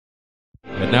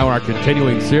And now our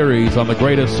continuing series on the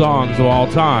greatest songs of all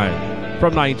time.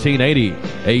 From 1980,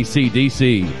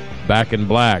 AC/DC, Back in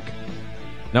Black.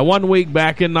 Now, 1 week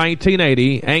back in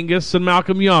 1980, Angus and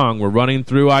Malcolm Young were running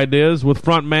through ideas with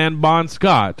frontman Bon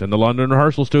Scott in the London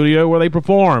rehearsal studio where they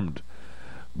performed.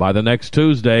 By the next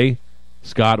Tuesday,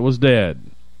 Scott was dead.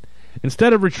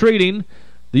 Instead of retreating,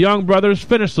 the Young brothers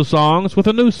finished the songs with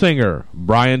a new singer,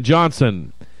 Brian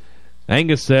Johnson.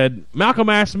 Angus said, "Malcolm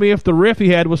asked me if the riff he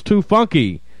had was too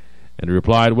funky." And he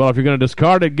replied, "Well, if you're going to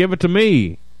discard it, give it to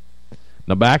me."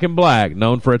 Now, Back in Black,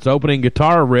 known for its opening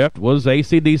guitar riff, was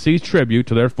AC/DC's tribute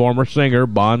to their former singer,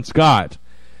 Bon Scott.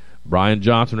 Brian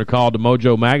Johnson recalled to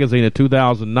Mojo magazine in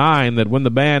 2009 that when the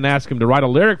band asked him to write a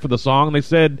lyric for the song, they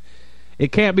said,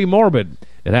 "It can't be morbid.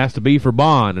 It has to be for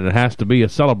Bon, and it has to be a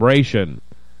celebration."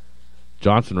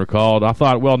 Johnson recalled, "I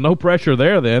thought, well, no pressure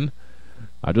there then.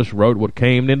 I just wrote what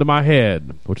came into my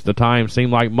head," which at the time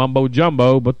seemed like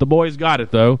mumbo-jumbo, but the boys got it,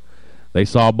 though. They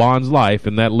saw Bon's life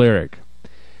in that lyric.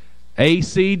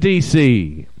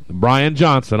 AC/DC, Brian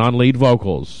Johnson on lead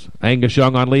vocals, Angus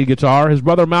Young on lead guitar, his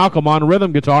brother Malcolm on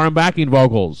rhythm guitar and backing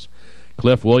vocals,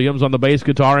 Cliff Williams on the bass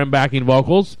guitar and backing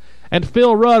vocals, and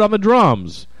Phil Rudd on the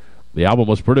drums. The album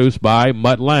was produced by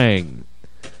Mutt Lange.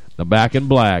 Now, Back in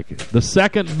Black, the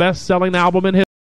second best-selling album in history.